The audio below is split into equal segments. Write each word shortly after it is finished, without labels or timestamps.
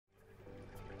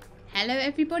Hello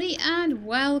everybody and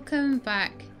welcome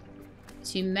back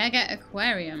to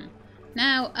Megaquarium.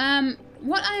 Now,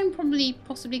 what I'm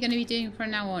possibly going to be doing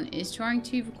from now on is trying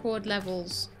to record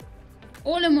levels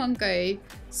all in one go.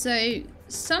 So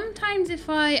sometimes if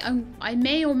I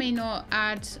may or may not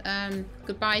add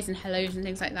goodbyes and hellos and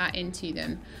things like that into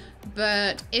them.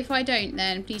 But if I don't,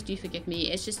 then please do forgive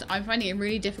me. It's just I'm finding it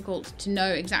really difficult to know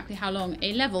exactly how long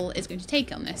a level is going to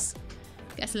take on this.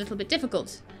 It gets a little bit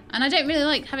difficult. And I don't really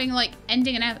like having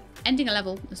ending a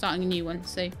level and starting a new one.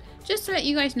 So just to let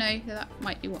you guys know that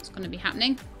might be what's going to be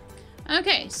happening.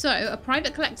 Okay, so a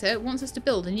private collector wants us to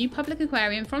build a new public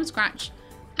aquarium from scratch,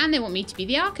 and they want me to be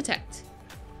the architect.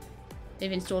 They've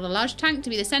installed a large tank to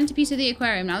be the centerpiece of the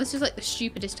aquarium. Now this is like the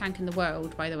stupidest tank in the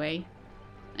world, by the way.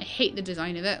 I hate the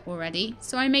design of it already,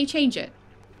 so I may change it.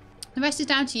 The rest is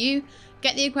down to you.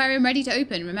 Get the aquarium ready to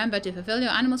open. Remember to fulfill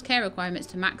your animal's care requirements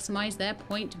to maximize their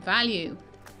point value.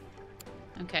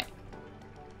 Okay.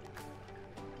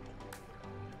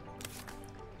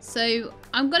 So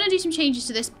I'm going to do some changes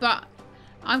to this, but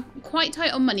I'm quite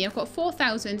tight on money. I've got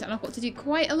 4,000 and I've got to do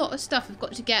quite a lot of stuff. I've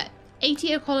got to get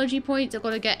 80 ecology points. I've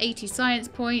got to get 80 science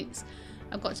points.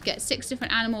 I've got to get 6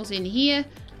 different animals in here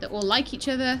that all like each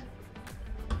other.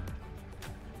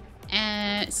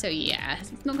 So yeah,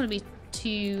 it's not going to be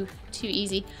too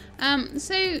easy.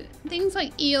 So things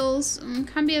like eels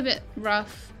can be a bit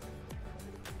rough.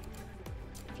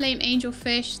 Flame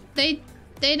angelfish, they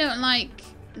don't like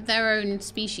their own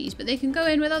species, but they can go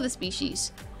in with other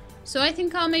species. So I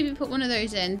think I'll maybe put one of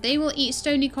those in. They will eat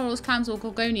stony corals, clams, or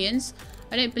gorgonians.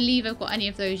 I don't believe I've got any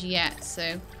of those yet,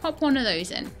 so pop one of those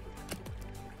in.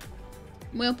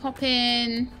 We'll pop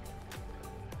in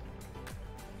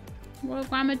Royal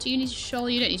Grammar. Do you need a shoal?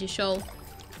 You don't need a shoal.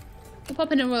 We'll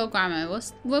pop in a Royal Grammar.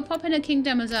 We'll pop in a King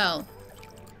Demoiselle.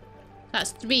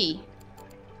 That's 3.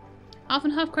 Half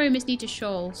and half chromis need to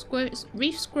shoal.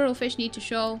 Reef squirrelfish need to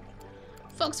shoal.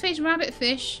 Fox-faced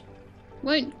rabbitfish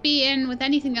won't be in with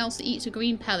anything else that eats a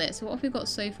green pellet. So what have we got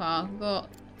so far? We've got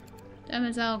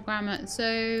Demoiselle, Grammar.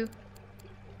 So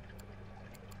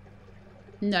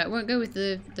no, it won't go with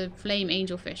the flame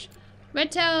angelfish.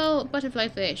 Red-tail butterfly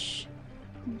fish.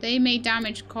 They may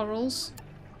damage corals.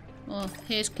 Well,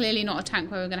 here's clearly not a tank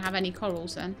where we're going to have any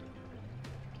corals then.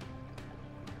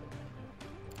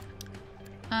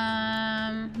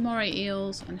 Moray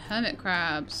eels and hermit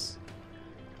crabs.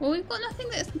 Well, we've got nothing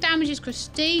that damages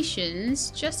crustaceans,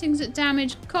 just things that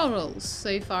damage corals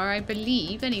so far, I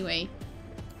believe, anyway.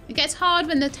 It gets hard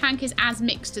when the tank is as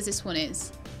mixed as this one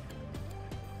is.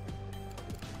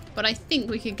 But I think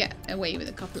we could get away with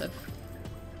a couple of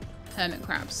hermit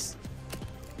crabs.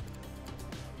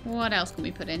 What else can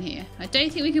we put in here? I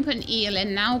don't think we can put an eel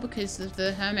in now because of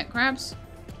the hermit crabs.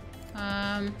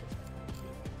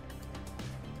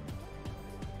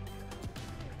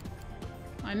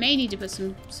 I may need to put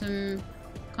some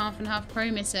half and half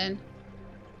chromis in.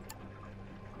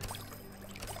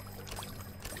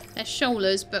 They're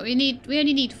shoalers, but we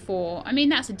only need 4. I mean,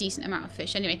 that's a decent amount of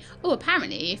fish anyway. Oh,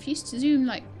 apparently, if you zoom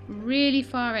like really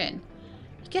far in,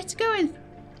 you get to go in.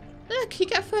 Look, you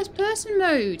get first person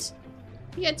mode.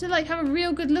 You get to like have a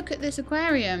real good look at this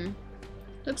aquarium.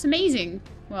 Looks amazing.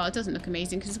 Well, it doesn't look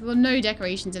amazing because there's no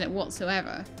decorations in it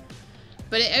whatsoever.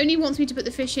 But it only wants me to put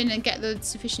the fish in and get the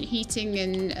sufficient heating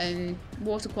and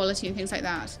water quality and things like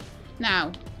that.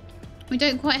 Now, we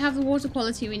don't quite have the water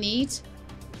quality we need.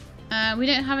 We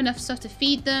don't have enough stuff to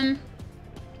feed them.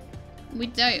 We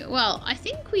don't. Well, I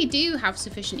think we do have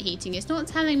sufficient heating. It's not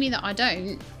telling me that I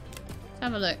don't. Let's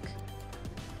have a look.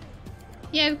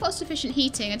 Yeah, we've got sufficient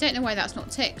heating. I don't know why that's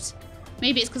not ticked.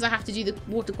 Maybe it's because I have to do the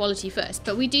water quality first.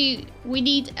 But we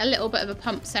need a little bit of a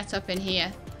pump set up in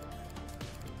here.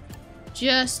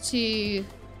 Just to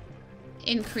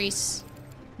increase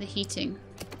the heating.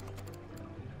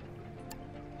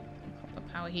 Pop a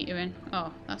power heater in.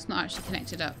 Oh, that's not actually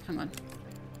connected up. Hang on.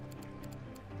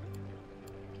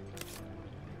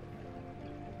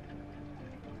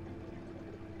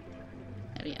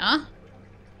 There we are.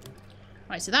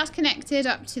 Right, so that's connected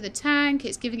up to the tank.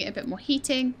 It's giving it a bit more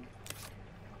heating.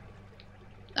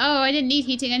 Oh, I didn't need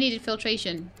heating. I needed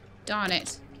filtration. Darn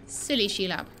it. Silly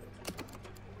Sheelab.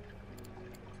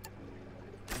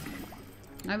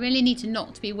 I really need to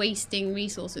not be wasting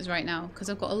resources right now because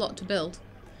I've got a lot to build.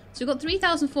 So we've got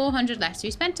 3,400 left. So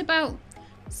we spent about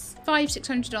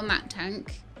 500-600 on that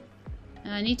tank.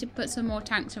 And I need to put some more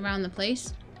tanks around the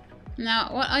place. Now,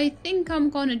 what I think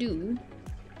I'm going to do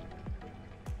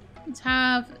is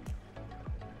I'm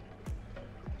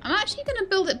actually going to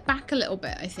build it back a little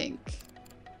bit, I think.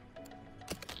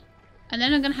 And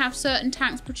then I'm going to have certain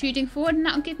tanks protruding forward, and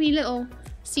that'll give me little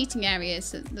seating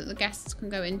areas that the guests can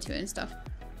go into and stuff.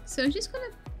 So I'm just going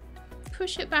to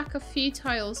push it back a few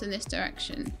tiles in this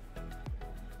direction.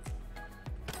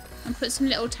 And put some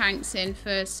little tanks in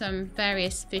for some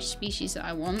various fish species that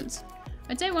I want.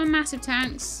 I don't want massive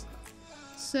tanks.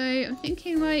 So I'm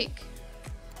thinking like,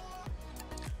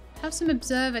 have some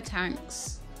observer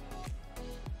tanks.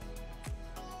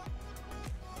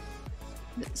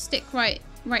 That stick right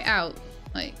out.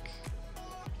 Like,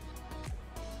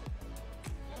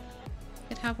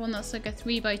 could have one that's like a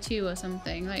 3x2 or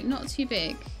something. Like, not too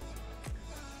big.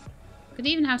 Could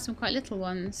even have some quite little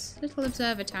ones. Little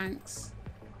observer tanks.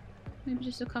 Maybe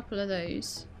just a couple of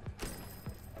those.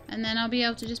 And then I'll be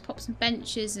able to just pop some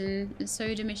benches and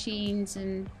soda machines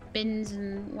and bins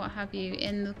and what have you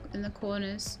in the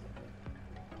corners.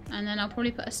 And then I'll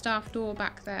probably put a staff door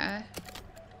back there.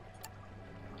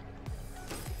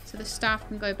 So the staff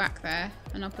can go back there.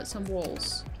 And I'll put some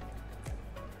walls.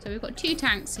 So we've got 2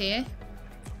 tanks here.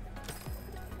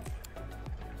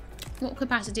 What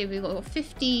capacity have we got? We've got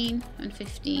 15 and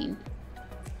 15.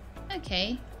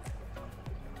 Okay.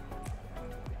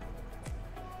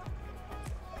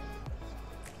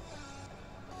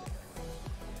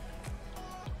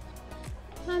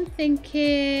 I'm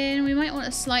thinking we might want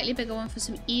a slightly bigger one for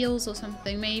some eels or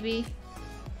something, maybe.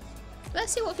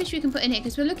 Let's see what fish we can put in here,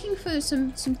 because we're looking for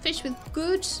some fish with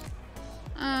good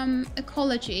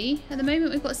ecology. At the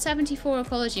moment we've got 74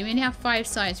 ecology. We only have 5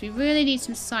 science. We really need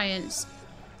some science.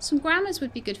 Some grammars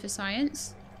would be good for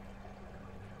science.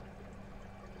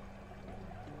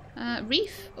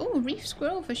 Reef. Oh, reef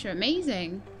squirrelfish are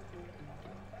amazing.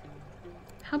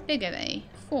 How big are they?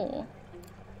 4.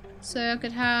 So I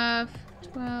could have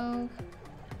 12.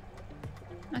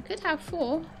 I could have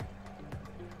 4.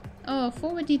 Oh,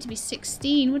 4 would need to be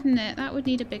 16, wouldn't it? That would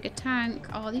need a bigger tank.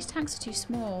 Oh, these tanks are too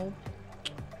small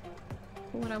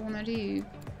for what I want to do.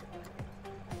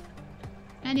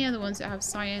 Any other ones that have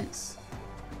science?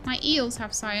 My eels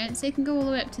have science. They can go all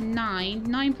the way up to 9.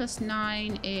 9 plus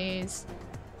 9 is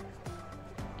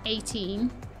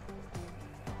 18.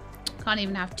 Can't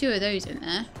even have 2 of those in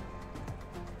there.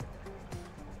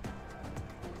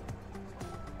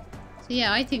 So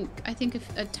yeah, I think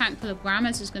a tank full of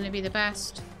grammars is going to be the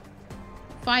best.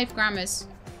 5 grammars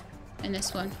in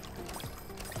this one.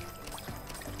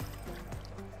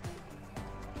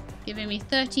 Giving me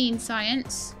 13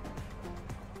 science.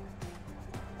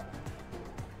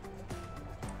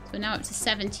 So we're now up to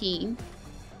 17.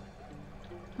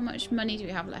 How much money do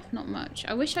we have left? Not much.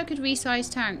 I wish I could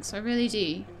resize tanks. I really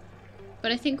do.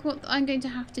 But I think what I'm going to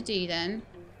have to do then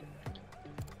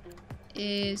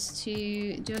is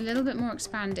to do a little bit more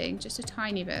expanding. Just a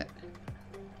tiny bit.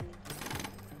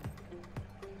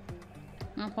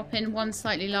 I'll pop in one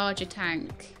slightly larger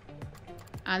tank.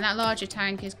 And that larger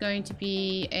tank is going to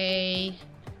be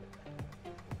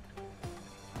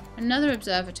another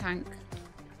observer tank.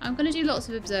 I'm going to do lots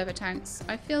of observer tanks.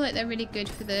 I feel like they're really good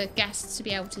for the guests to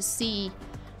be able to see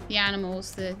the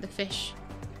animals, the fish.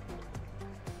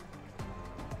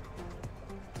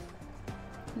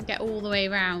 And get all the way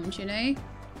around, you know?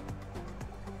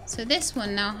 So this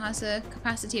one now has a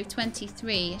capacity of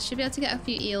 23. I should be able to get a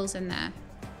few eels in there.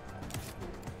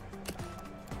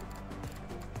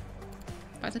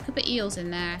 In fact, I could put eels in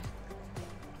there.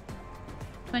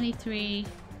 23.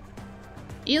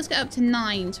 Eels get up to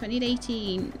 9, so I need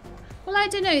 18. Well, I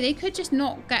don't know. They could just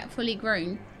not get fully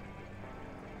grown.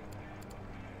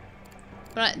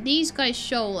 But these guys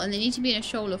shoal, and they need to be in a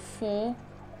shoal of 4.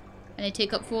 And they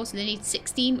take up 4, so they need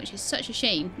 16, which is such a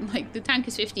shame. Like, the tank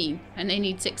is 15, and they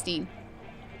need 16.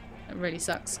 That really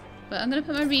sucks. But I'm going to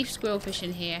put my reef squirrelfish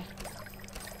in here.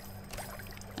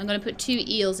 I'm going to put 2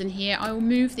 eels in here. I will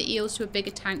move the eels to a bigger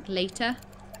tank later.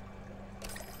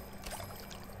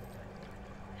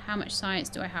 How much science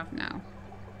do I have now?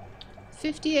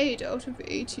 58 out of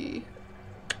 80.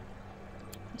 I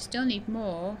still need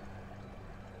more.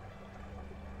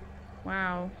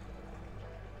 Wow.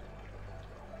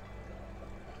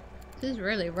 This is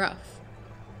really rough.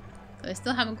 So I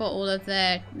still haven't got all of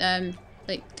their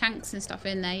like tanks and stuff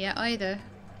in there yet either.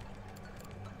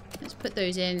 Let's put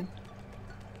those in.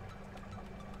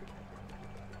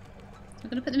 I'm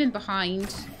going to put them in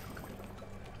behind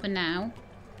for now.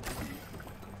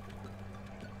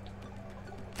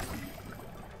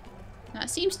 That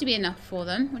seems to be enough for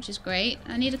them, which is great.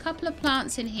 I need a couple of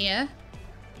plants in here.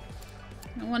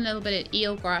 And one little bit of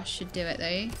eel grass should do it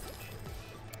though.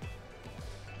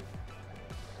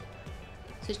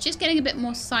 So it's just getting a bit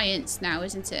more science now,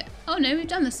 isn't it? Oh no, we've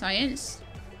done the science.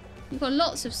 We've got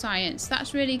lots of science.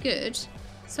 That's really good.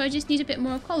 So I just need a bit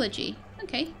more ecology.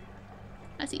 Okay.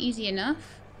 That's easy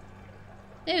enough.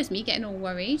 There's me getting all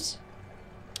worried.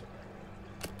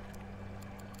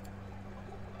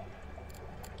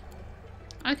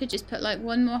 I could just put like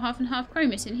one more half and half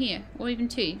chromis in here, or even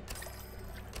two.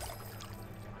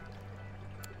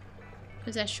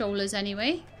 Because they're shoalers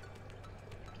anyway.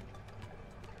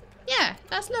 Yeah,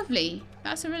 that's lovely.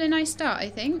 That's a really nice start, I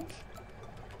think.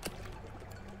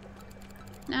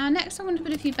 Now, next I want to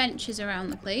put a few benches around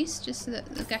the place, just so that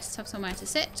the guests have somewhere to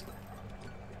sit.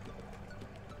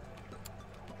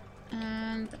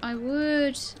 And I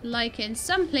would like in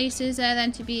some places there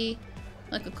then to be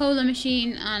like a cola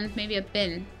machine and maybe a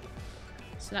bin.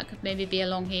 So that could maybe be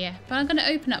along here. But I'm going to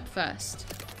open up first.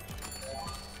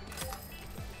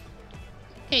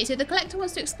 Okay, so the collector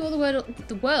wants to explore the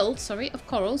world of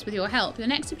corals with your help. Your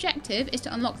next objective is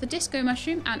to unlock the disco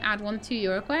mushroom and add one to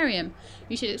your aquarium.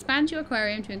 You should expand your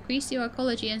aquarium to increase your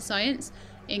ecology and science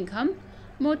income.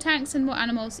 More tanks and more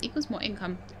animals equals more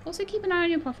income. Also keep an eye on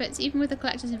your profits. Even with the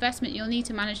collector's investment, you'll need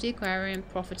to manage the aquarium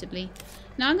profitably.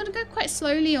 Now I'm going to go quite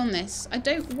slowly on this.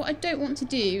 What I don't want to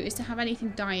do is to have anything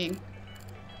dying.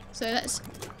 So let's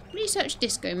research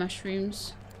disco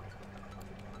mushrooms.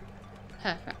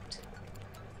 Perfect.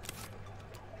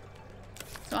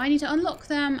 So I need to unlock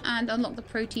them and unlock the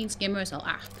protein skimmer as well.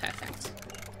 Ah, perfect.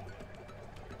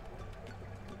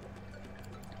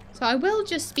 So I will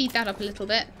just speed that up a little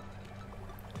bit.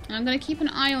 And I'm going to keep an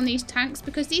eye on these tanks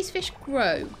because these fish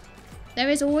grow. There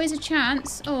is always a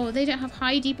chance. Oh, they don't have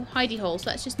hidey holes.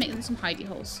 Let's just make them some hidey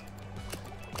holes.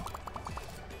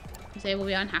 Because they will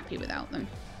be unhappy without them.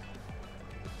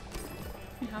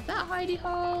 We have that hidey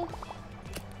hole.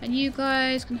 And you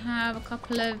guys can have a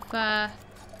couple of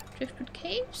driftwood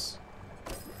caves.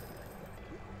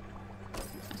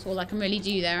 That's all I can really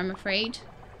do there, I'm afraid.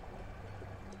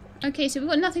 Okay, so we've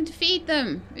got nothing to feed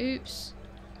them. Oops.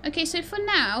 Okay, so for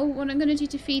now, what I'm going to do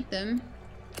to feed them,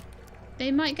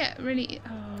 they might get really...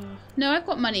 Oh. No, I've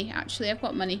got money, actually. I've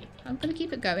got money. I'm going to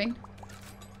keep it going.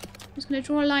 I'm just going to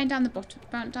draw a line down the bottom,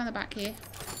 down the back here.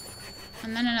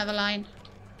 And then another line.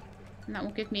 And that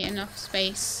will give me enough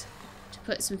space to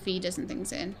put some feeders and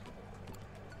things in.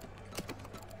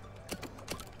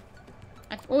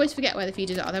 I always forget where the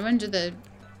feeders are. They're under the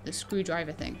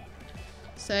screwdriver thing.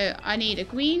 So I need a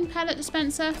green pellet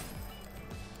dispenser.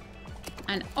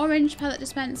 An orange pellet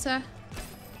dispenser.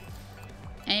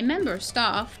 A member of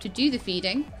staff to do the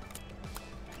feeding.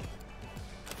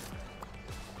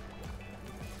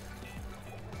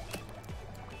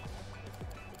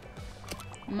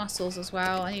 Mussels as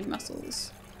well. I need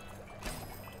mussels.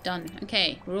 Done.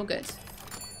 Okay, we're all good.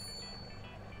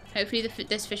 Hopefully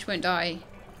this fish won't die.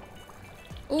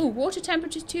 Oh, water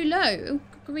temperature's too low. Oh,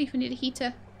 good grief, I need a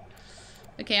heater.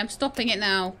 Okay, I'm stopping it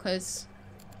now because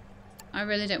I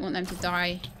really don't want them to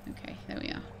die. Okay, there we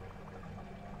are.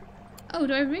 Oh,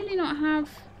 do I really not have...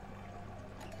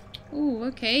 Oh,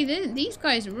 okay. These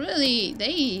guys really,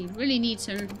 they really need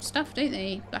some stuff, don't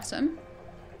they? Bless them.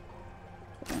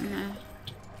 Put one there.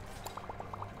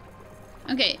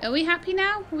 Okay, are we happy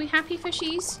now? Are we happy,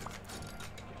 fishies?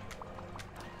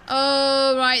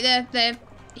 Oh, right, their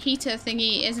heater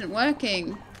thingy isn't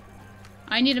working.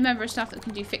 I need a member of staff that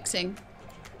can do fixing.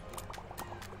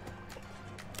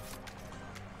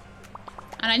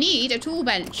 And I need a tool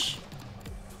bench.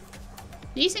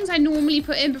 These things I normally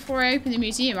put in before I open the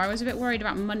museum. I was a bit worried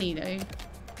about money though.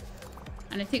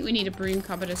 And I think we need a broom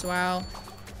cupboard as well.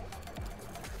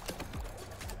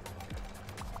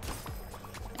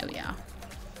 There we are.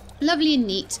 Lovely and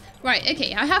neat. Right,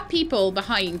 okay, I have people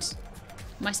behind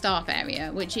my staff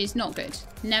area, which is not good.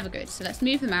 Never good. So let's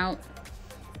move them out.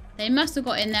 They must have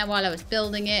got in there while I was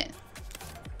building it.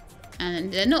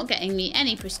 And they're not getting me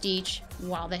any prestige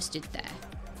while they're stood there.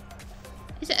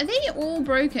 Are they all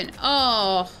broken?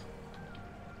 Oh.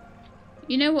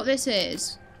 You know what this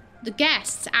is? The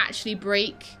guests actually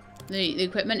break the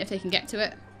equipment if they can get to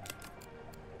it.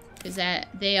 Because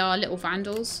they are little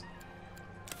vandals.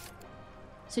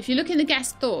 So if you look in the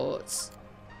guest thoughts,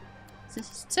 it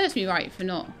serves me right for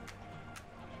not.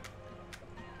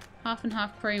 Half and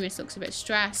half chromis looks a bit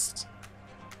stressed.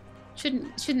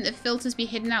 Shouldn't the filters be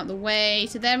hidden out the way?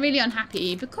 So they're really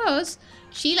unhappy because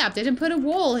She-Lab didn't put a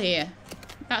wall here.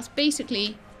 That's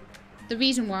basically the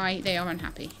reason why they are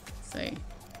unhappy. So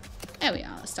there we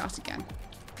are. Let's start again.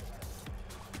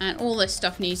 And all this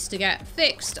stuff needs to get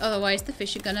fixed, otherwise the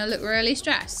fish are gonna look really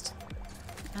stressed.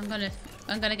 I'm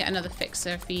gonna get another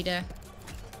fixer feeder.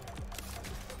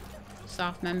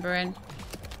 Staff member in.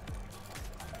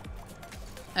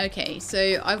 Okay,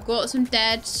 so I've got some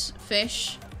dead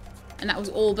fish, and that was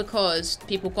all because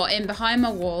people got in behind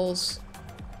my walls.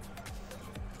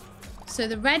 So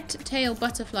the red-tailed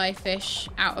butterfly fish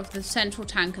out of the central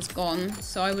tank has gone,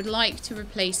 so I would like to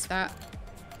replace that.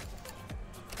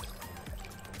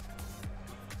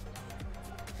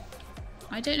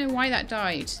 I don't know why that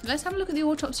died. Let's have a look at the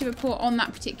autopsy report on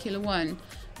that particular one.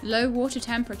 Low water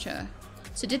temperature.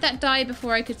 So did that die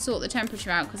before I could sort the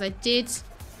temperature out? Because I did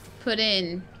put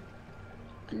in...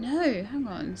 No, hang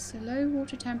on. So low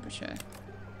water temperature.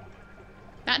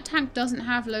 That tank doesn't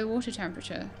have low water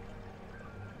temperature.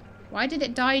 Why did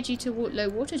it die due to low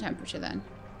water temperature then?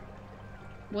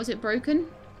 Was it broken?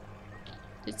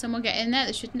 Did someone get in there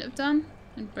that shouldn't have done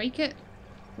and break it?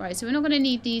 Right, so we're not going to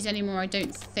need these anymore, I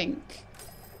don't think.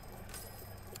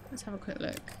 Let's have a quick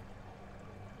look.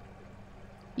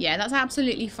 Yeah, that's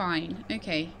absolutely fine.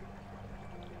 Okay.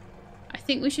 I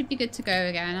think we should be good to go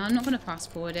again. I'm not going to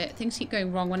fast forward it. Things keep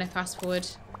going wrong when I fast forward.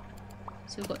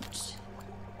 So we've got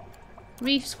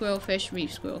reef squirrelfish,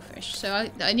 reef squirrelfish. So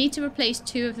I need to replace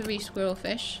 2 of the reef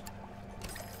squirrelfish.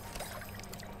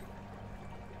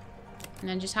 And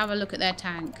then just have a look at their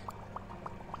tank.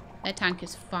 Their tank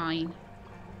is fine.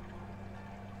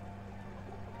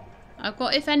 I've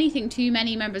got, if anything, too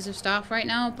many members of staff right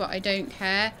now, but I don't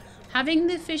care. Having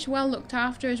the fish well looked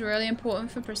after is really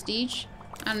important for prestige.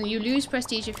 And you lose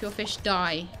prestige if your fish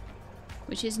die,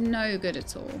 which is no good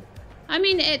at all. I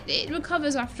mean, it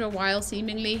recovers after a while,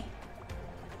 seemingly.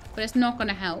 But it's not going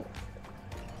to help.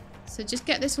 So just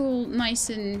get this all nice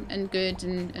and good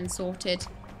and sorted.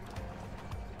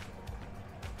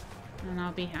 And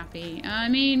I'll be happy. I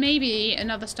mean, maybe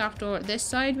another staff door at this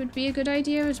side would be a good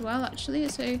idea as well, actually.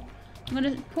 So I'm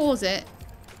going to pause it.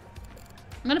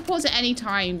 I'm going to pause it any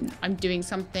time I'm doing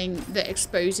something that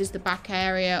exposes the back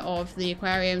area of the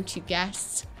aquarium to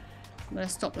guests. I'm going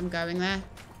to stop them going there.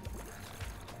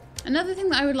 Another thing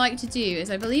that I would like to do is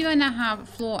I believe I now have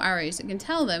floor arrows that can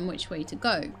tell them which way to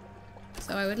go.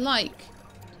 So I would like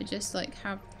to just like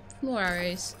have floor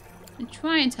arrows and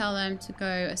try and tell them to go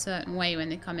a certain way when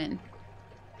they come in.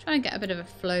 Try and get a bit of a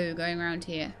flow going around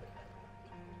here.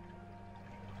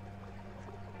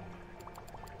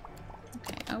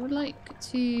 Okay, I would like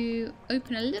to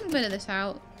open a little bit of this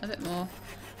out, a bit more,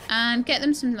 and get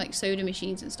them some like soda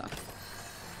machines and stuff.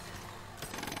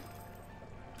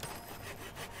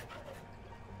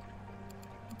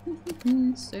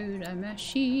 Soda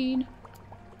machine.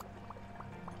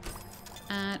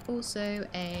 And also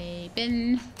a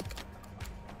bin.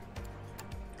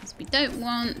 Because we don't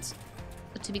want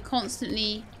to be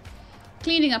constantly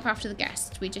cleaning up after the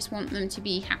guests. We just want them to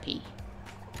be happy.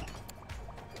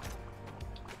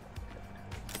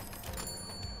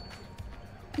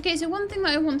 Okay, so one thing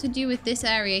that I want to do with this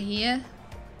area here,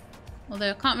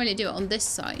 although I can't really do it on this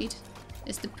side,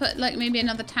 is to put like maybe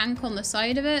another tank on the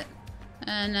side of it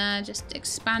and just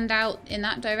expand out in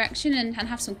that direction and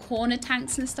have some corner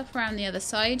tanks and stuff around the other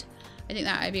side. I think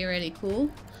that would be really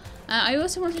cool. I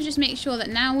also want to just make sure that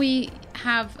now we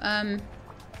have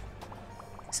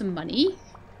some money,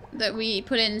 that we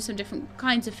put in some different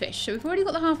kinds of fish. So we've already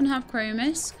got the half and half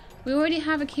chromis. We already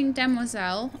have a king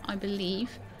demoiselle, I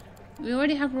believe. We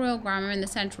already have royal grammar in the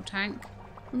central tank.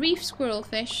 Reef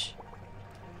squirrelfish.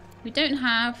 We don't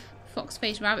have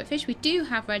fox-faced rabbitfish. We do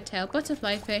have red-tailed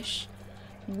butterflyfish.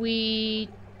 I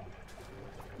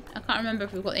can't remember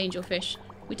if we've got angelfish.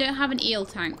 We don't have an eel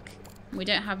tank. We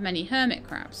don't have many hermit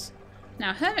crabs.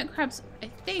 Now, hermit crabs,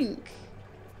 I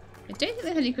don't think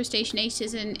there's any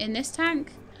crustaceanaceous in this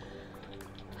tank.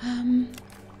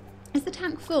 Is the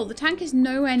tank full? The tank is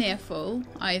nowhere near full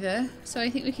either. So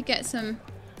I think we could get some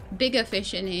bigger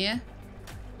fish in here.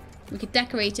 We could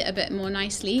decorate it a bit more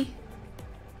nicely.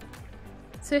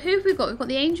 So who have we got? We've got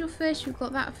the angelfish, we've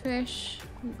got that fish,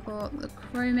 we've got the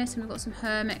chromis, and we've got some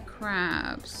hermit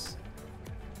crabs.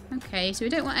 Okay, so we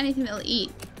don't want anything that'll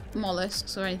eat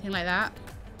mollusks or anything like that.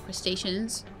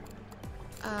 Crustaceans.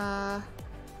 So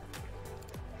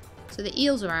the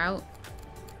eels are out.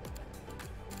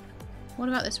 What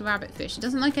about this rabbitfish? It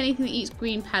doesn't like anything that eats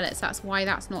green pellets. That's why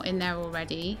that's not in there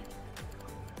already.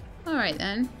 Alright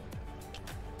then.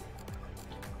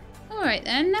 Alright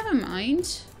then, never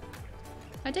mind.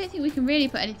 I don't think we can really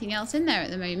put anything else in there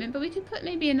at the moment, but we could put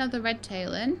maybe another red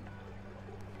tail in.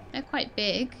 They're quite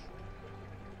big.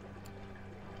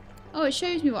 Oh, it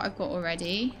shows me what I've got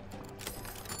already.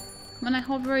 When I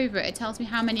hover over it, it tells me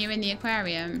how many are in the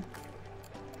aquarium.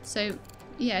 So,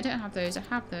 yeah, I don't have those. I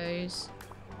have those.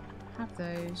 I have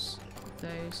those. I have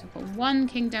those. I've got one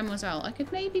king demoiselle. I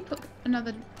could maybe put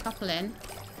another couple in.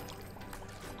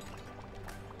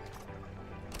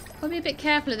 I'll be a bit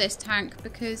careful of this tank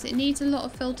because it needs a lot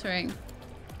of filtering.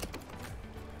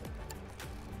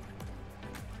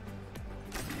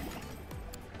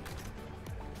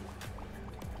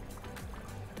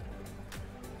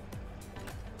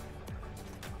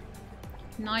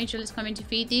 Nigel is coming to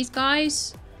feed these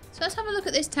guys. So let's have a look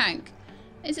at this tank.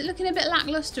 Is it looking a bit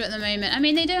lackluster at the moment? I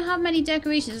mean, they don't have many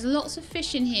decorations. There's lots of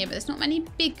fish in here, but there's not many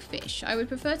big fish. I would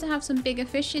prefer to have some bigger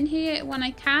fish in here when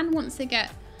I can, once they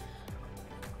get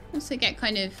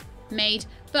kind of made.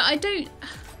 But I don't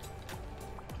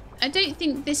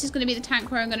think this is going to be the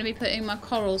tank where I'm going to be putting my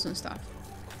corals and stuff.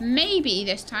 Maybe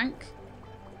this tank,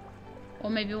 or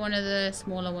maybe one of the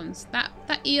smaller ones. That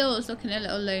eel is looking a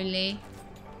little lonely.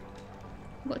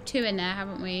 We've got 2 in there,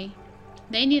 haven't we?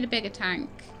 They need a bigger tank.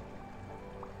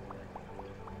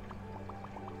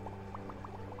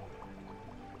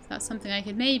 That's something I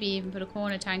could maybe even put a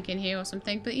corner tank in here or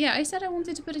something. But yeah, I said I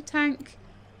wanted to put a tank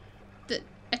that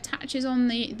attaches on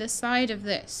the side of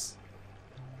this.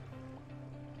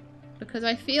 Because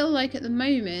I feel like at the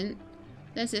moment,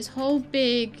 there's this whole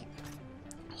big,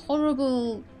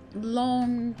 horrible,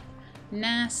 long,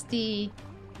 nasty,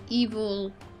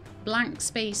 evil, blank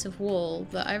space of wall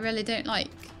that I really don't like.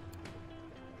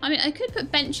 I mean, I could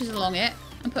put benches along it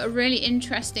and put a really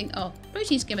interesting... Oh,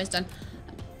 protein skimmer's done.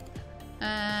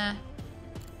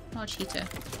 Large heater.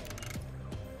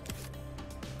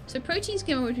 So protein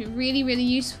skimmer would be really, really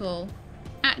useful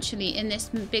actually in this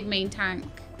big main tank.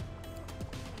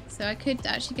 So I could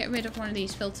actually get rid of one of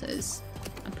these filters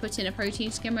and put in a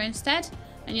protein skimmer instead,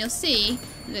 and you'll see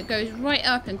that it goes right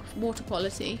up in water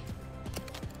quality.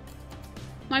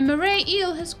 My moray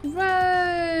eel has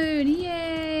grown!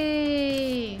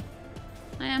 Yay!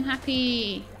 I am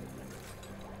happy.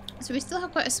 So we still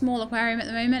have quite a small aquarium at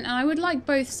the moment, and I would like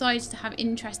both sides to have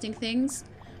interesting things.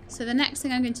 So the next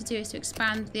thing I'm going to do is to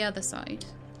expand the other side.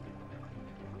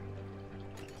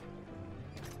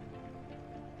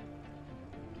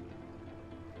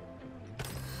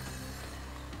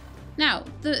 Now,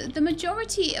 the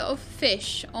majority of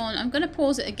fish on... I'm going to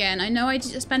pause it again. I know I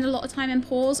spend a lot of time in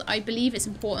pause. I believe it's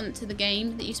important to the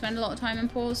game that you spend a lot of time in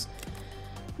pause.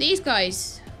 These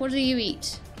guys, what do you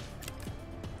eat?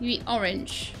 You eat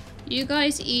orange. You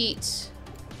guys eat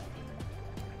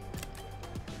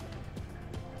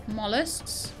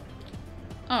mollusks.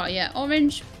 Oh yeah,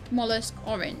 orange, mollusk,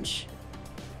 orange.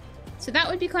 So that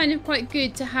would be kind of quite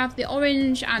good to have the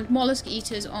orange and mollusk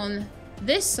eaters on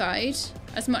this side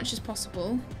as much as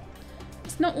possible.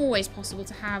 It's not always possible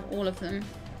to have all of them.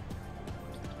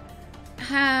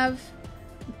 Have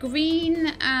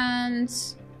green and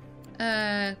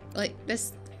like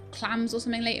there's clams or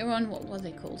something later on. What are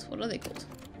they called? What are they called?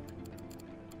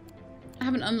 I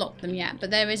haven't unlocked them yet,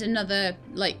 but there is another,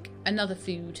 like, another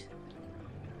food.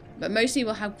 But mostly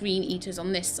we'll have green eaters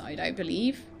on this side, I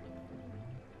believe.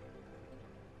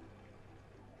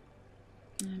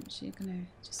 I'm actually gonna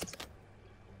just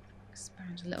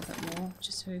expand a little bit more,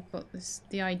 just so we've got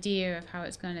the idea of how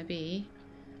it's gonna be.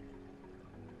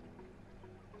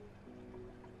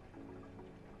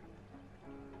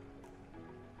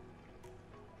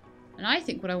 And I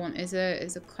think what I want is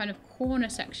a kind of corner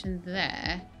section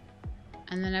there.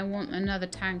 And then I want another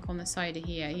tank on the side of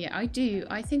here. Yeah, I do.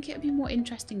 I think it would be more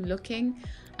interesting looking.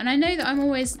 And I know that I'm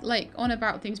always like on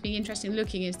about things being interesting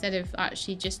looking instead of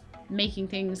actually just making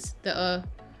things that are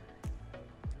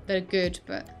good.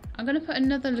 But I'm going to put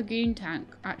another lagoon tank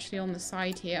actually on the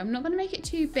side here. I'm not going to make it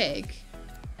too big.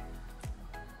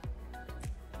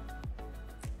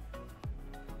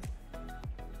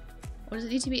 Or does it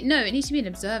need to be? No, it needs to be an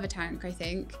observer tank, I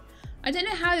think. I don't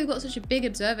know how they've got such a big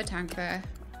observer tank there.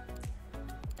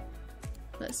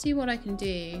 Let's see what I can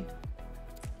do.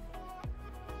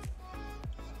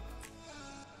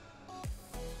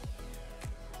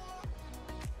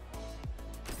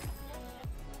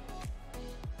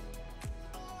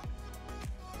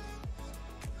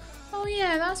 Oh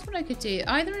yeah, that's what I could do.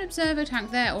 Either an observer tank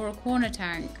there or a corner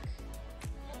tank.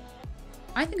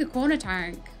 I think a corner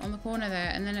tank on the corner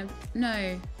there, and then a...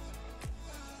 No.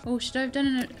 Oh, should I have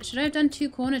done 2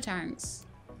 corner tanks?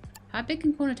 How big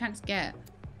can corner tanks get?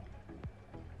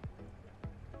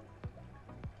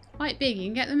 Quite big. You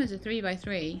can get them as a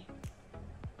 3x3.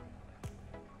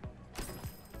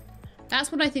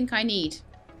 That's what I think I need.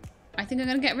 I think I'm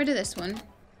going to get rid of this one.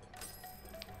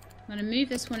 I'm going to move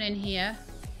this one in here.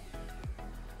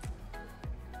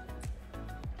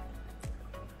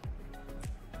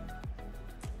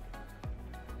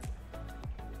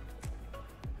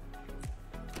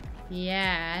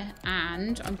 Yeah,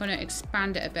 and I'm going to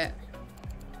expand it a bit.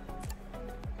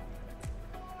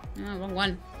 Oh, wrong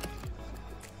one.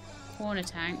 Corner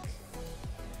tank.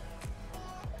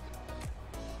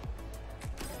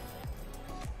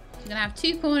 I'm gonna have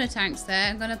 2 corner tanks there.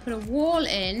 I'm gonna put a wall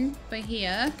in by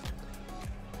here.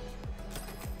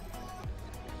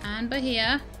 And by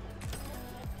here.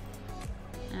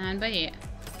 And by here.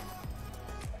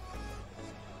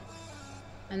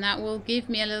 And that will give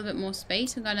me a little bit more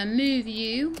space. I'm gonna move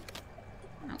you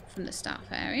from the staff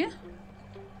area.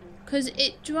 Because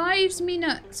it drives me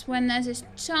nuts when there's this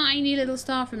tiny little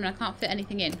staff room and I can't fit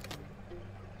anything in.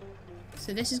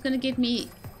 So this is going to give me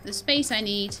the space I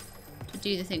need to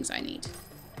do the things I need.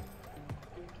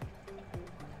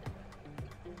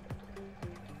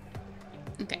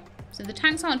 Okay, so the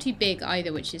tanks aren't too big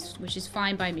either, which is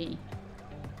fine by me.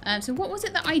 So what was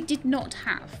it that I did not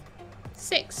have?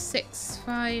 6, 6,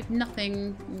 5,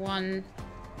 nothing, 1,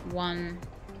 1,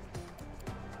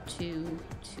 2,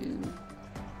 2,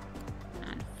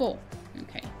 and 4.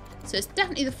 Okay, so it's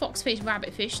definitely the fox-faced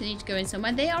rabbitfish that need to go in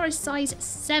somewhere. They are a size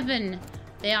 7.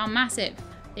 They are massive.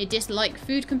 They dislike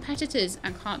food competitors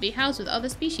and can't be housed with other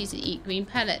species that eat green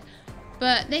pellet.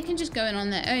 But they can just go in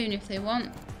on their own if they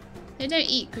want. They don't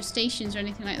eat crustaceans or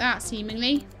anything like that,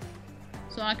 seemingly.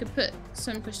 So I could put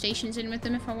some crustaceans in with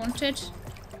them if I wanted.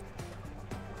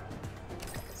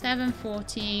 7,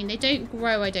 14. They don't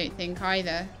grow, I don't think,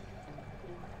 either.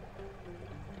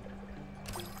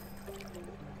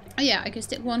 Oh yeah, I could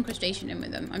stick 1 crustacean in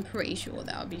with them. I'm pretty sure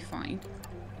that would be fine.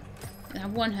 And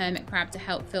have 1 hermit crab to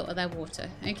help filter their water.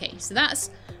 Okay, so that's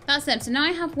them. So now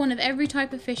I have 1 of every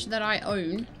type of fish that I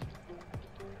own.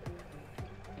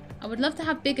 I would love to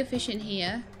have bigger fish in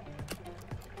here.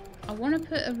 I want to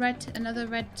put another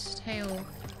red tail.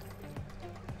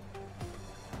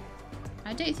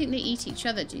 I don't think they eat each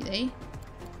other, do they?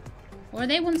 Or are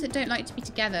they ones that don't like to be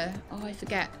together? Oh, I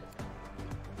forget.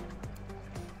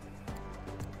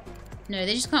 No,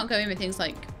 they just can't go in with things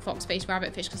like fox-faced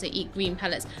rabbitfish because they eat green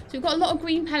pellets. So we've got a lot of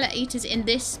green pellet eaters in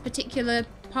this particular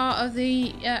part of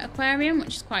the aquarium,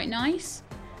 which is quite nice.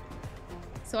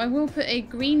 So I will put a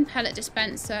green pellet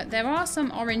dispenser. There are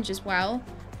some orange as well,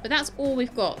 but that's all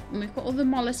we've got. And we've got all the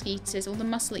mollusk eaters, all the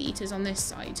mussel eaters on this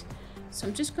side. So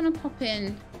I'm just going to pop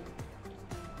in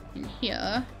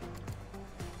here.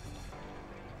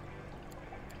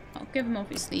 I'll give them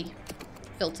obviously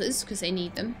filters because they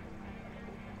need them.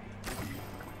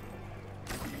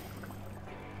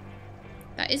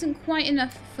 That isn't quite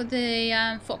enough for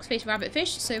the fox-faced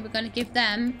rabbitfish, so we're going to give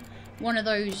them one of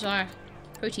those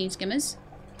protein skimmers,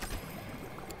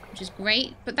 which is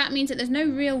great. But that means that there's no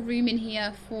real room in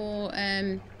here for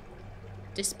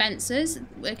dispensers.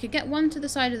 We could get 1 to the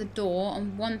side of the door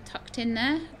and 1 tucked in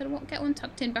there. Could get 1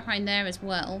 tucked in behind there as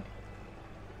well.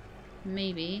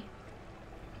 Maybe.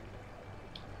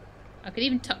 I could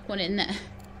even tuck 1 in there.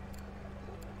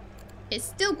 It's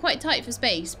still quite tight for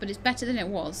space, but it's better than it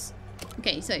was.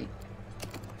 Okay, so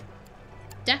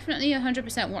definitely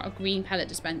 100% want a green pellet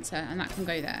dispenser, and that can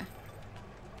go there.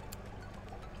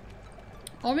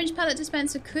 Orange pellet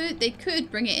dispenser they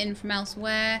could bring it in from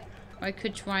elsewhere, or I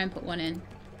could try and put 1 in.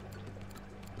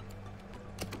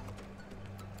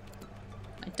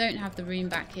 I don't have the room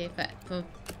back here for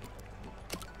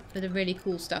the really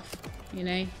cool stuff, you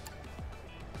know.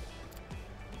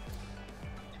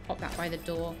 Pop that by the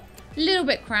door. A little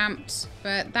bit cramped,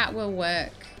 but that will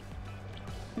work.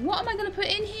 What am I going to put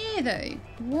in here, though?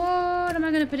 What am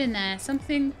I going to put in there?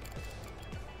 Something...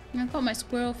 I've got my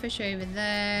squirrel fish over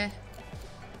there.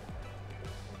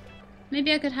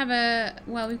 Maybe I could have a...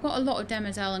 Well, we've got a lot of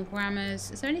demoiselle and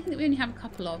grammars. Is there anything that we only have a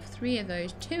couple of? 3 of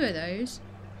those. 2 of those.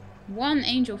 1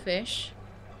 angelfish.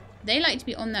 They like to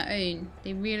be on their own.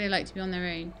 They really like to be on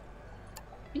their own.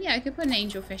 But yeah, I could put an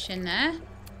angelfish in there.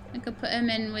 I could put him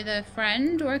in with a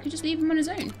friend, or I could just leave him on his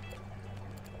own.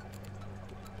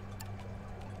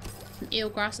 Some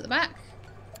eelgrass at the back.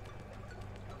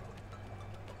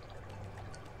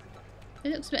 It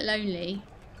looks a bit lonely.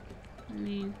 I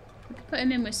mean, we could put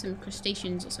him in with some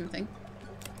crustaceans or something.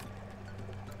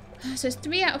 So it's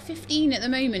 3 out of 15 at the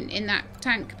moment in that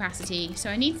tank capacity, so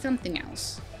I need something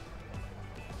else.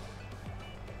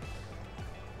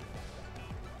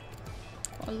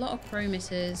 Got a lot of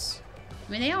chromises.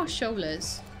 I mean, they are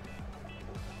shoalers.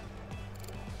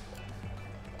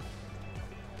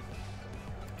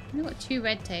 I've got 2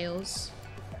 red tails.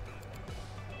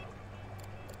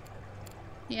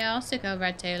 Yeah, I'll stick a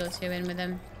red tail or 2 in with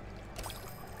them.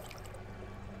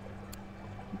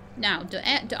 Now, do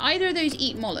either of those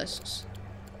eat mollusks?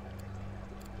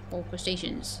 Or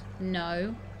crustaceans?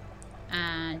 No.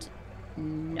 And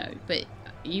no. But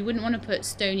you wouldn't want to put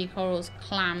stony corals,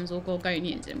 clams, or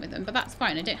gorgonians in with them. But that's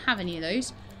fine. I don't have any of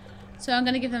those. So I'm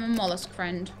going to give them a mollusk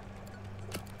friend.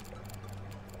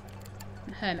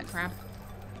 A hermit crab.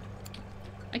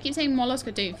 I keep saying mollusk.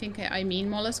 I don't think I mean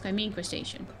mollusk. I mean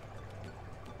crustacean.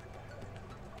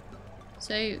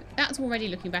 So that's already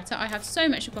looking better. I have so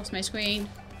much across my screen.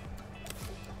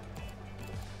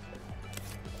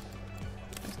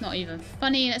 It's not even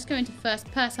funny. Let's go into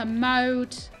first person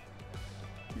mode.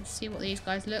 Let's see what these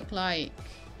guys look like.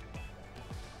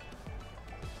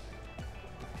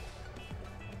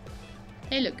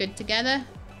 They look good together.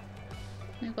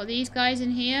 We've got these guys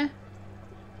in here.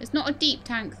 It's not a deep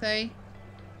tank though.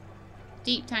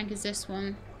 Deep tank is this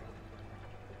one,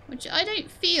 which I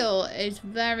don't feel is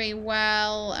very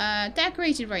well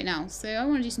decorated right now. So I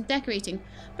want to do some decorating,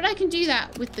 but I can do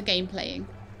that with the game playing.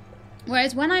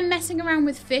 Whereas when I'm messing around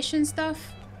with fish and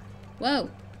stuff, whoa,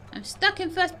 I'm stuck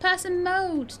in first person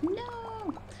mode.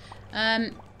 No.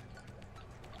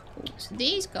 So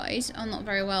these guys are not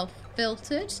very well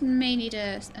filtered. May need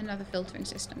another filtering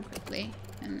system quickly.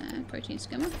 And protein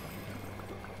skimmer.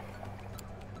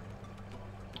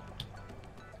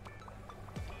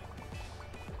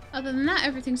 Other than that,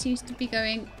 everything seems to be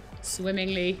going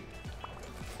swimmingly.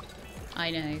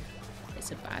 I know.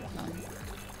 It's a bad pun.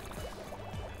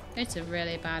 It's a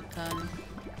really bad pun.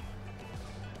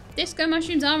 Disco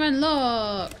mushrooms are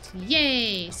unlocked!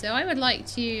 Yay! So I would like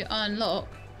to unlock...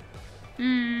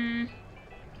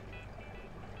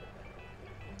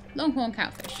 Longhorn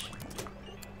catfish.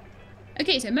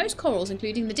 Okay, so most corals,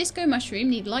 including the disco mushroom,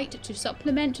 need light to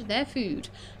supplement their food.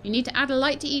 You need to add a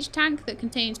light to each tank that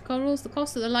contains corals. The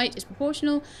cost of the light is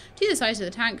proportional to the size of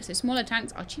the tank, so smaller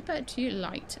tanks are cheaper to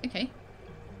light. Okay.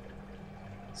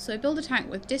 So build a tank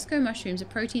with disco mushrooms, a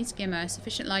protein skimmer,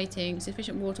 sufficient lighting,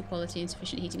 sufficient water quality, and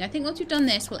sufficient heating. I think once we've done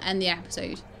this, we'll end the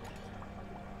episode.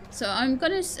 So I'm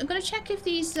gonna check if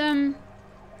these there's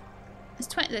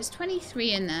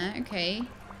 23 in there. Okay,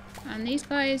 and these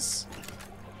guys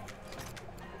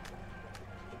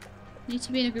need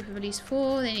to be in a group of at least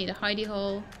 4. They need a hidey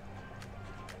hole.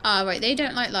 Ah, right, they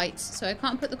don't like lights, so I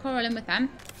can't put the coral in with them.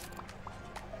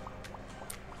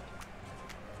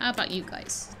 How about you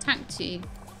guys? Tank 2.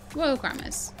 Royal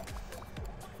Grammars.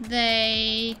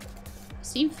 They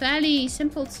seem fairly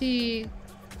simple to...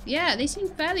 Yeah, they seem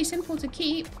fairly simple to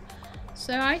keep.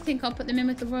 So I think I'll put them in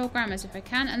with the Royal Grammars if I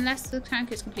can, unless the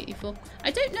tank is completely full.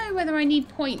 I don't know whether I need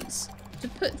points to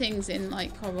put things in,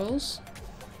 like corals.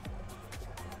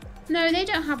 No, they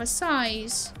don't have a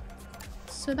size.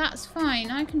 So that's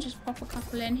fine. I can just pop a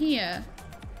couple in here.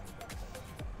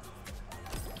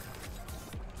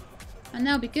 And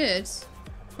they'll be good.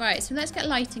 Right, so let's get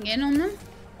lighting in on them.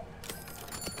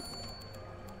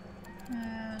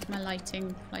 My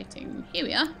lighting. Here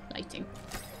we are. Lighting.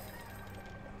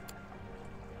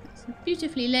 It's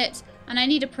beautifully lit. And I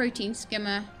need a protein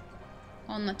skimmer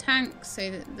on the tank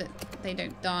so that they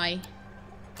don't die.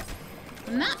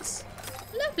 And that's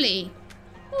lovely.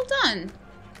 Well done.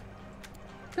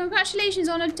 Congratulations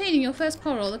on obtaining your first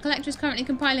coral. The collector is currently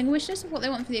compiling a wish list of what they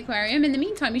want for the aquarium. In the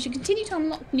meantime, you should continue to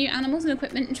unlock new animals and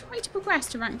equipment and try to progress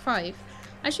to rank 5.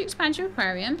 As you expand your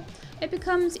aquarium, it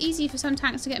becomes easy for some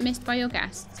tanks to get missed by your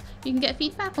guests. You can get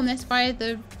feedback on this via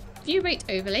the view rate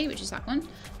overlay, which is that one,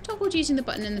 toggled using the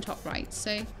button in the top right.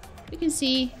 So we can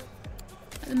see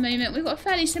at the moment we've got a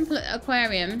fairly simple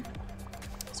aquarium.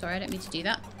 Sorry, I don't mean to do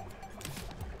that.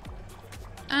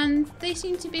 And they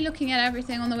seem to be looking at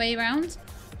everything on the way around.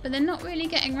 But they're not really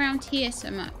getting around here so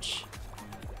much.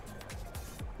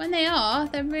 When they are,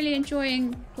 they're really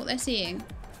enjoying what they're seeing.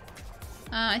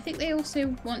 I think they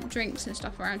also want drinks and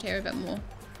stuff around here a bit more.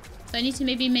 So I need to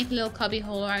maybe make a little cubby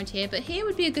hole around here. But here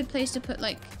would be a good place to put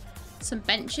like some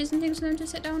benches and things for them to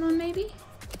sit down on maybe.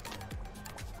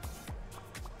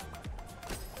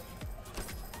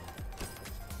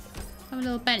 Have a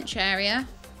little bench area.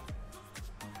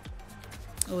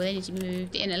 Oh, they need to be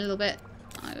moved in a little bit.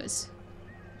 I was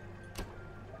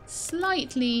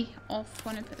slightly off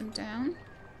when I put them down.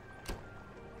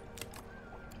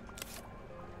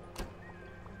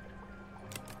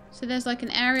 So there's like an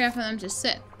area for them to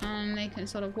sit and they can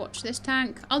sort of watch this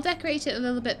tank. I'll decorate it a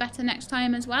little bit better next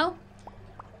time as well.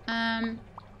 And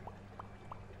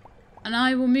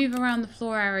I will move around the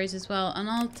floor areas as well, and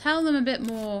I'll tell them a bit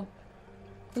more.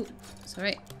 Oh,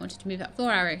 sorry, I wanted to move that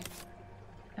floor arrow.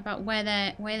 About where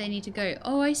they need to go.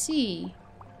 Oh, I see.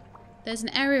 There's an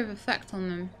area of effect on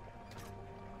them.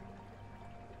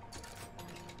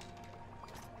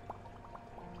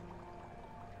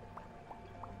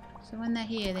 So when they're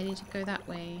here, they need to go that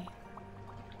way.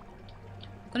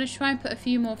 I'm going to try and put a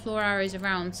few more floor arrows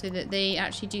around so that they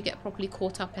actually do get properly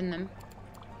caught up in them.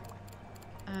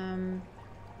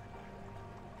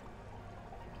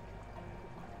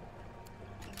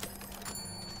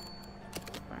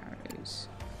 Arrows.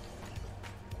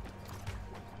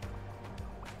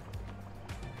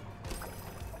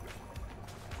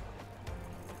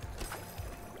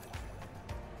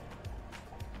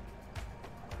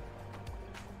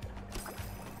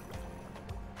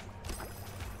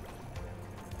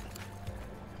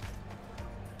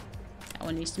 That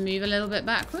one needs to move a little bit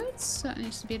backwards. That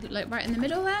needs to be like right in the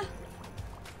middle there.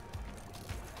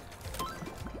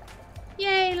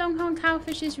 Yay, longhorn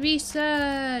cowfish is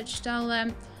researched.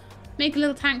 I'll make a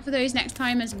little tank for those next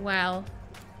time as well.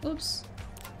 Oops.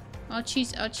 I'll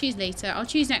choose later. I'll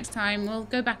choose next time. We'll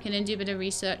go back in and do a bit of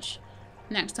research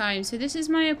next time. So this is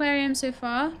my aquarium so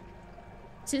far.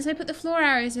 Since I put the floor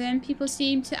arrows in, people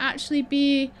seem to actually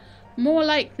be more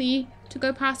likely to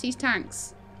go past these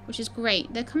tanks, which is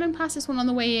great. They're coming past this one on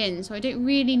the way in, so I don't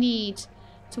really need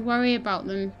to worry about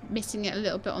them missing it a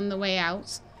little bit on the way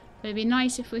out. But it'd be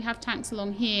nice if we have tanks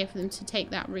along here for them to take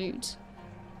that route.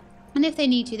 And if they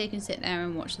need to, they can sit there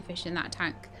and watch the fish in that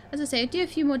tank. As I say, I'll do a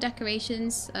few more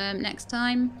decorations next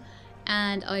time,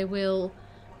 and I will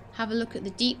have a look at the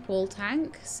deep wall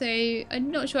tank. So I'm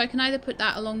not sure, I can either put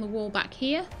that along the wall back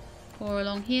here or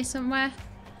along here somewhere.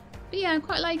 But yeah, I'm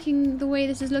quite liking the way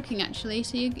this is looking actually.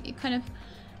 So you kind of,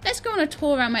 let's go on a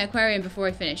tour around my aquarium before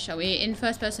I finish, shall we, in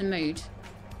first person mode.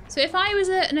 So if I was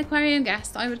an aquarium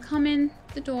guest, I would come in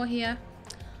the door here.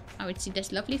 I would see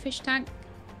this lovely fish tank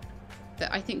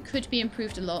that I think could be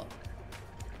improved a lot.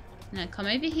 And I'd come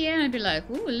over here and I'd be like,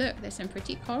 ooh, look, there's some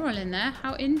pretty coral in there.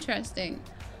 How interesting.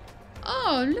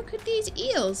 Oh, look at these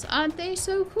eels. Aren't they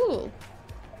so cool?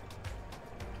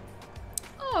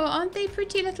 Oh, aren't they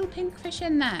pretty little pink fish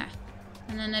in there?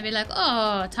 And then I'd be like,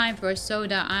 oh, time for a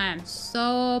soda. I am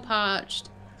so parched.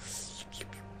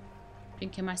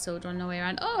 Drinking my soda on the way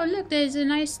around. Oh, look, there's a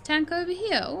nice tank over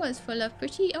here. Oh, it's full of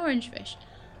pretty orange fish.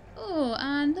 Oh,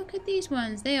 and look at these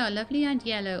ones. They are lovely and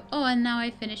yellow. Oh, and now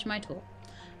I've finished my tour.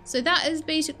 So that is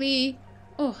basically...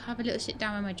 Oh, have a little sit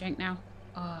down with my drink now.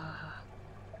 Oh.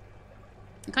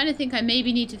 I kind of think I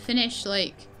maybe need to finish,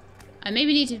 like... I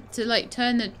maybe need to like,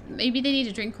 turn the... Maybe they need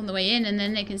a drink on the way in, and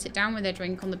then they can sit down with their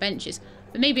drink on the benches.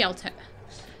 But maybe I'll...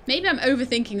 Maybe I'm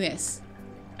overthinking this.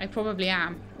 I probably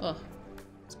am. Oh.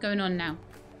 What's going on now?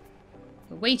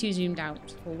 We're way too zoomed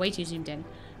out. Or way too zoomed in.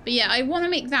 But yeah, I want to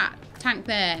make that tank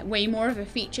there way more of a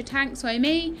feature tank. So I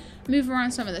may move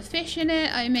around some of the fish in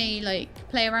it. I may like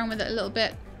play around with it a little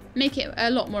bit. Make it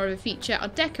a lot more of a feature. I'll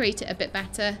decorate it a bit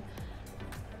better.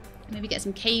 Maybe get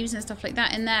some caves and stuff like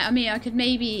that in there. I mean, I could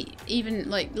maybe even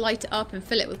like light it up and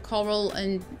fill it with coral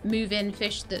and move in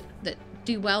fish that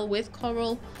do well with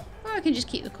coral. Or I can just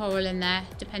keep the coral in there,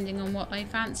 depending on what I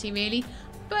fancy really.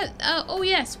 But, oh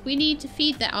yes, we need to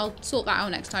feed that. I'll sort that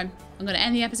out next time. I'm going to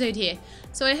end the episode here.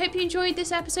 So I hope you enjoyed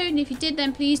this episode, and if you did,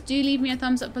 then please do leave me a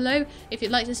thumbs up below. If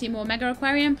you'd like to see more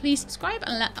Megaquarium, please subscribe,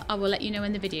 and I will let you know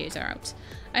when the videos are out.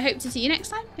 I hope to see you next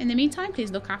time. In the meantime,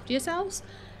 please look after yourselves,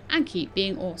 and keep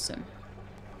being awesome.